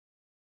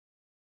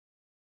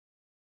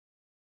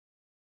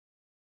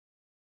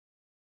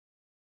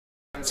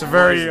It's a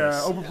very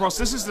open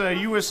process. This is the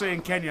USA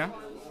and Kenya.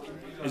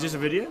 Is this a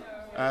video?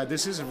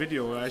 This is a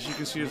video. As you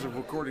can see, there's a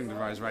recording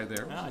device right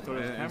there. Ah, I thought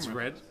it was a camera. It's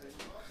red.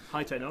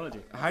 High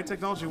technology. High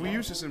technology. We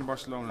use this in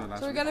Barcelona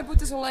last So we're week. gonna put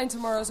this online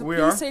tomorrow. So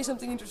please say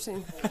something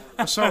interesting.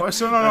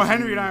 No.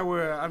 Henry and I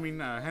were. I mean,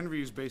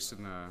 Henry is based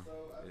in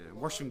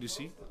Washington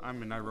D.C.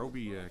 I'm in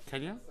Nairobi,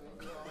 Kenya.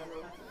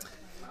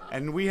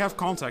 And we have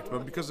contact,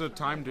 but because of the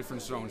time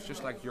difference zones,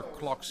 just like your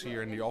clocks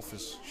here in the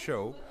office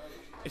show,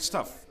 it's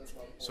tough.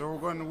 So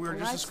we're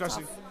just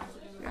discussing.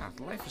 Yeah,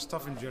 life is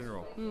tough in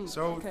general.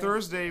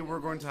 Thursday we're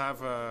going to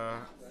have a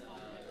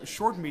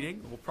short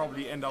meeting. We'll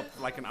probably end up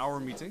like an hour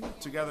meeting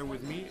together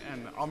with me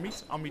and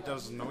Amit. Amit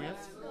doesn't know yet.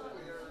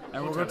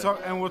 And we're going to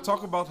talk. And we'll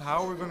talk about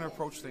how we're going to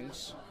approach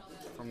things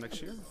from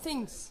next year.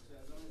 Things.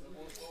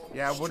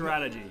 Yeah,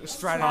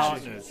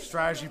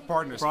 strategy,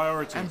 partners,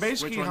 priorities, and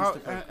basically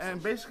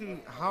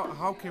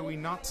how can we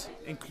not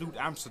include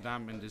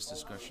Amsterdam in this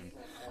discussion?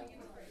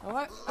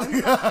 I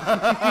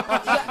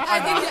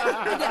think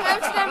the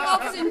Amsterdam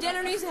office in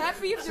general is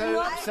happy if they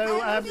want.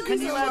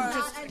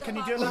 Can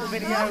you do a little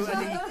video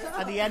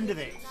at the end of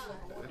it?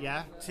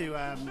 Yeah,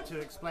 to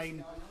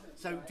explain.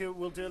 So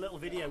we'll do a little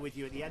video with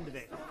you at the end of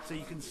it, so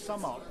you can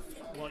sum up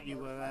what you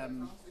were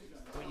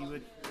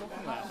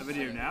talking about. The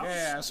video now?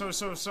 Yeah. So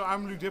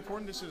I'm Luuk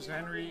Diphoorn. This is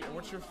Henry.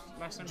 What's your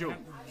last name? Jewell.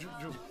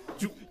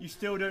 You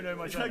still don't know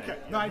my surname. Okay.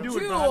 No, I do it.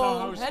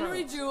 Jewell.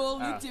 Henry Jewell.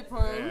 Luuk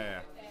Diphoorn.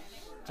 Yeah.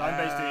 So I'm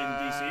based in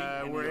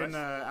DC. We're in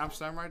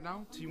Amsterdam right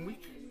now. Team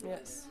week.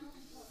 Yes.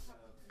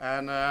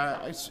 And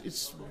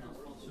it's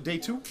day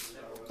 2.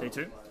 Day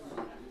 2.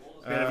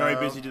 We had a very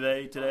busy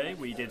day today.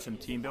 We did some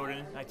team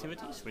building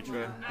activities, which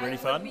were really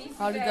fun.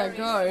 How did that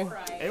go?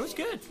 It was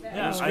good.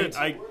 Yeah, it was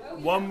good.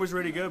 One was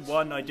really good.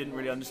 One I didn't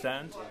really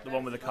understand. The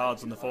one with the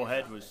cards on the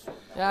forehead was.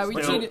 Yeah, we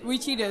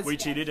cheated. We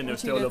cheated, and there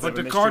was still a little bit of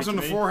But the cards on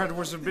the forehead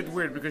was a bit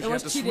weird because you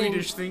had the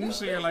Swedish things.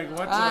 So you're like,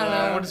 what?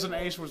 What is an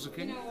ace? What's a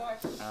king?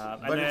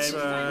 But it's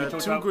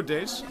 2 good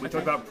days. We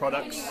talked about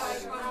products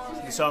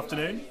this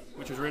afternoon,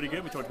 which was really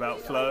good. We talked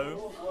about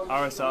Flow,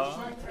 RSR,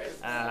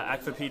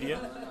 Akvopedia.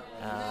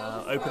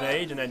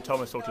 OpenAid, and then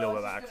Thomas talked a little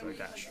bit about Akvo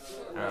Cash.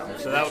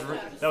 So that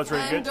was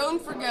really good. And don't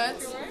forget,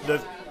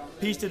 the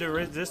piece de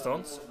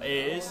resistance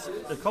is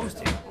the comms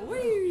team,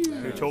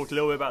 who talked a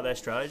little bit about their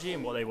strategy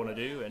and what they want to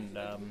do, and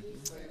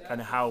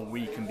kind of how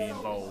we can be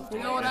involved.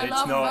 You know what and I it's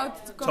love not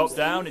about the comms top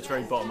down; team? it's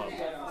very bottom up. You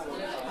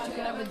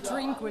can have a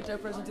drink with their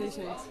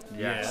presentations.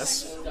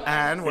 Yes.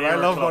 And what I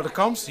love about the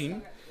comms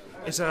team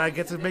is that I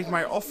get to make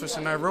my office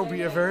in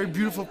Nairobi a very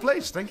beautiful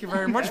place. Tk you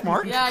very much,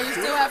 Mark. Yeah, you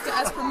still have to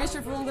ask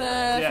permission from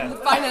the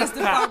finance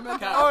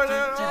department. There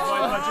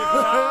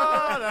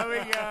we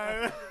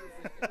go.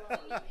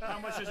 How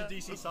much does a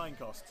DC sign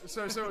cost?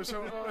 So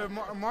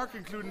Mark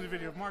included in the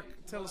video. Mark,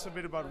 tell us a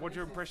bit about what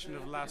your impression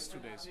of the last 2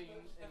 days.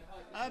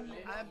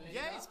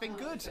 Yeah, it's been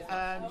good.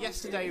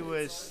 Yesterday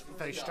was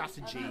very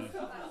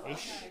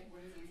strategy-ish.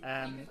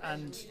 And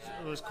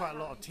there was quite a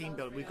lot of team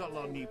building. We've got a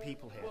lot of new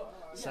people here,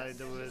 so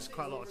there was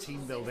quite a lot of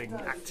team building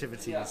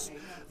activities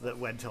that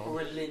went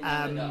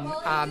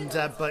on.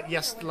 But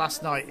yes,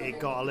 last night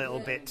it got a little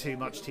bit too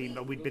much team.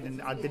 But I'd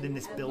been in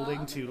this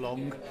building too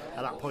long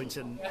at that point,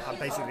 and I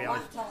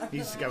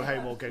needed to go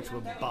home or go to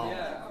a bar.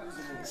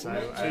 So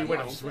you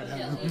went home. It's been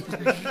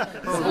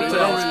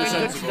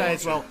good today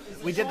as well.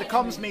 We did the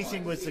comms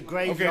meeting with the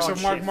graveyard. Okay,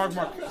 so Mark.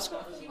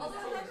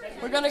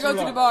 We're gonna go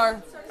to the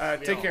bar.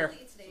 Take care.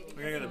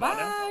 We're going to go to the bar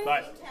now.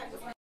 Bye.